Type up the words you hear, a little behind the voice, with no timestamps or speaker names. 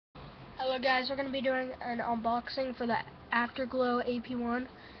Hello guys, we're going to be doing an unboxing for the Afterglow AP1.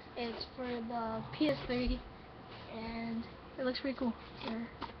 It's for the PS3 and it looks pretty cool.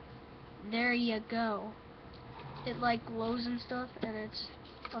 There you go. It like glows and stuff, and it's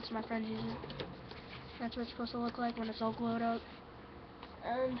lots of my friends use it. That's what it's supposed to look like when it's all glowed up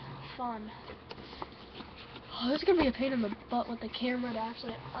and fun. Oh, this is going to be a pain in the butt with the camera to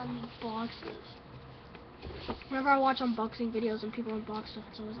actually unbox this. Whenever I watch unboxing videos and people unbox stuff,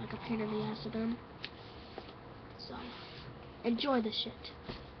 it's always like a pain in the ass to them. So, enjoy the shit.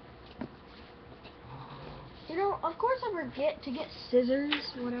 You know, of course I forget to get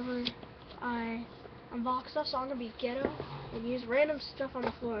scissors whenever I unbox stuff, so I'm going to be ghetto and use random stuff on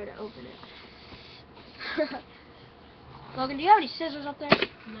the floor to open it. Logan, do you have any scissors up there?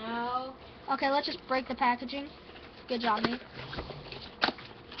 No. Okay, let's just break the packaging. Good job, mate.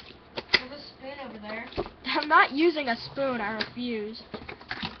 There's a spoon over there. I'm not using a spoon, I refuse.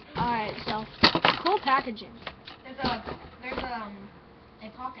 Alright, so, cool packaging. There's a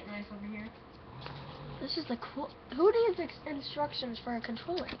pocket knife over here. This is the cool. Who needs instructions for a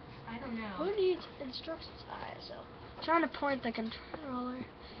controller? I don't know. Who needs instructions? Alright, so, trying to point the controller.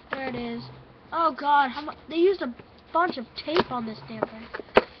 There it is. Oh god, how much? They used a bunch of tape on this damn thing.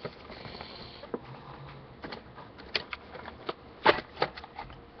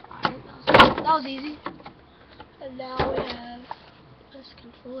 Alright, that was easy. And now we have this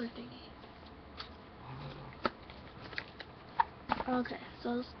controller thingy. Okay,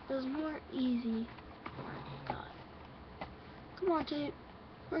 so there's more easy. Oh my god. Come on, tape.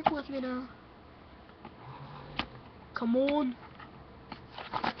 Work with me now. Come on.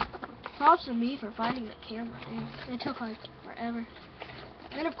 Props to me for finding the camera, dude. It took like forever.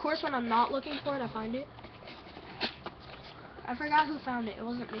 And of course when I'm not looking for it, I find it. I forgot who found it. It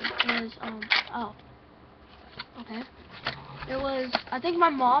wasn't me. It was, oh. Okay. It was, I think my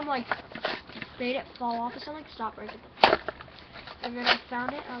mom, like, made it fall off or something. Stop breaking the. And then I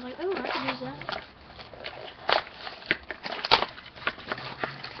found it, and I was like, oh, I can use that.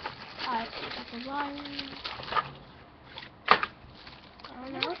 Alright, so we got the wiring. I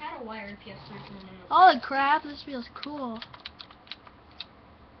don't know. I never had a wired PS3 for a minute. Holy crap, this feels cool.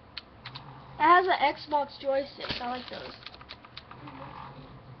 It has an Xbox joystick. I like those.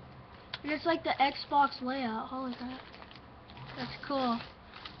 And it's like the Xbox layout. Holy crap. That's cool.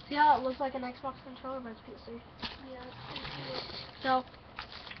 See how it looks like an Xbox controller, but it's PS3. Yeah, it's pretty cool. So,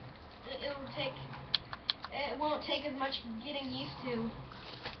 it won't take as much getting used to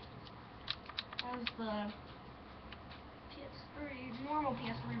as the PS3, normal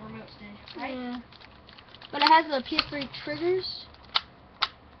PS3 remotes did, right? yeah. But it has the PS3 triggers,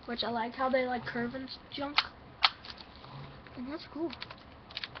 which I like how they like curve and junk. And that's cool.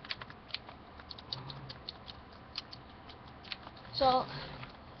 So,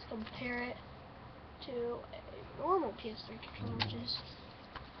 let's compare it to a normal PS3 controller, which is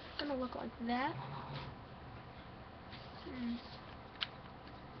gonna look like that.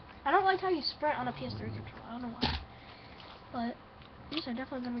 I don't like how you sprint on a PS3 controller. I don't know why, but these are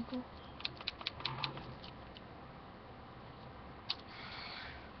definitely gonna be cool.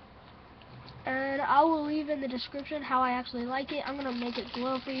 And I will leave in the description how I actually like it. I'm gonna make it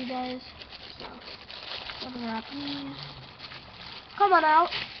glow for you guys. So, unwrap these. Come on out.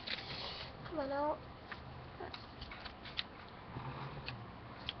 Come on out.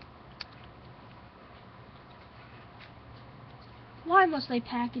 Why must they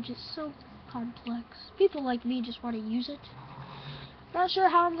package it so complex? People like me just want to use it. Not sure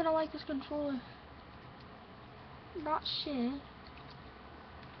how I'm gonna like this controller. Not sure.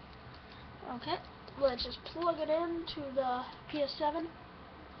 Okay, let's just plug it into the PS7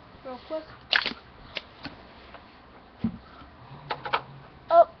 real quick.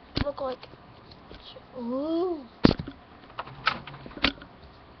 Oh, look like. Ooh.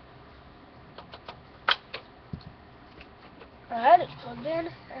 Alright, it's plugged in,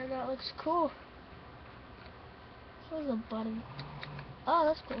 and that looks cool. Where's the button? Oh,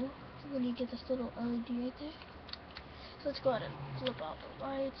 that's cool. And then you get this little LED right there. So let's go ahead and flip out the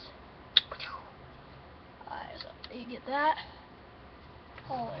lights. Alright, so you get that.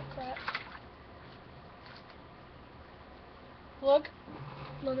 Holy crap. Look.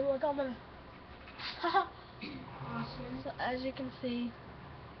 Look on the. Haha. Awesome. So as you can see,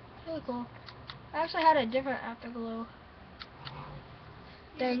 really cool. I actually had a different Afterglow.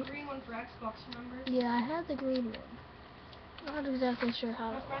 You had the green one for Xbox, remember? Yeah, I had the green one. I'm not exactly sure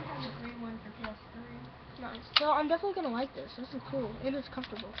how. My friend has a green one for PS3. Nice. So I'm definitely gonna like this. This is cool and it's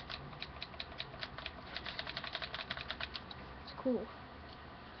comfortable. It's cool.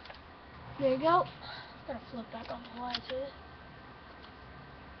 There you go. Gotta flip back on the lights here.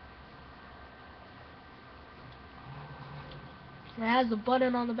 It has the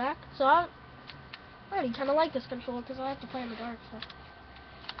button on the back, so I already kind of like this controller because I have to play in the dark. So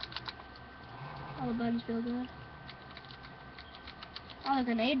all the buttons feel good. All the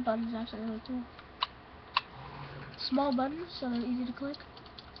grenade buttons actually really cool. Small buttons, so they're easy to click.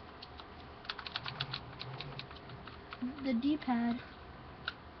 The D-pad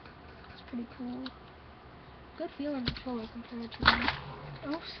is pretty cool. Good feeling controller compared to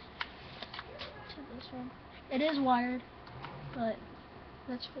this one. It is wired, but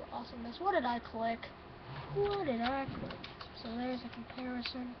that's for awesomeness. What did I click? What did I click? So there's a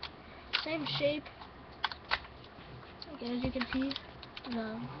comparison. Same shape. Okay, as you can see,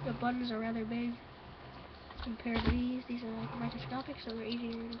 the buttons are rather big compared to these. These are like microscopic, so they're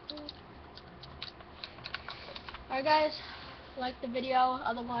easier to hold. Alright guys, like the video,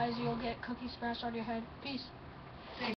 otherwise you'll get cookie smashed on your head. Peace.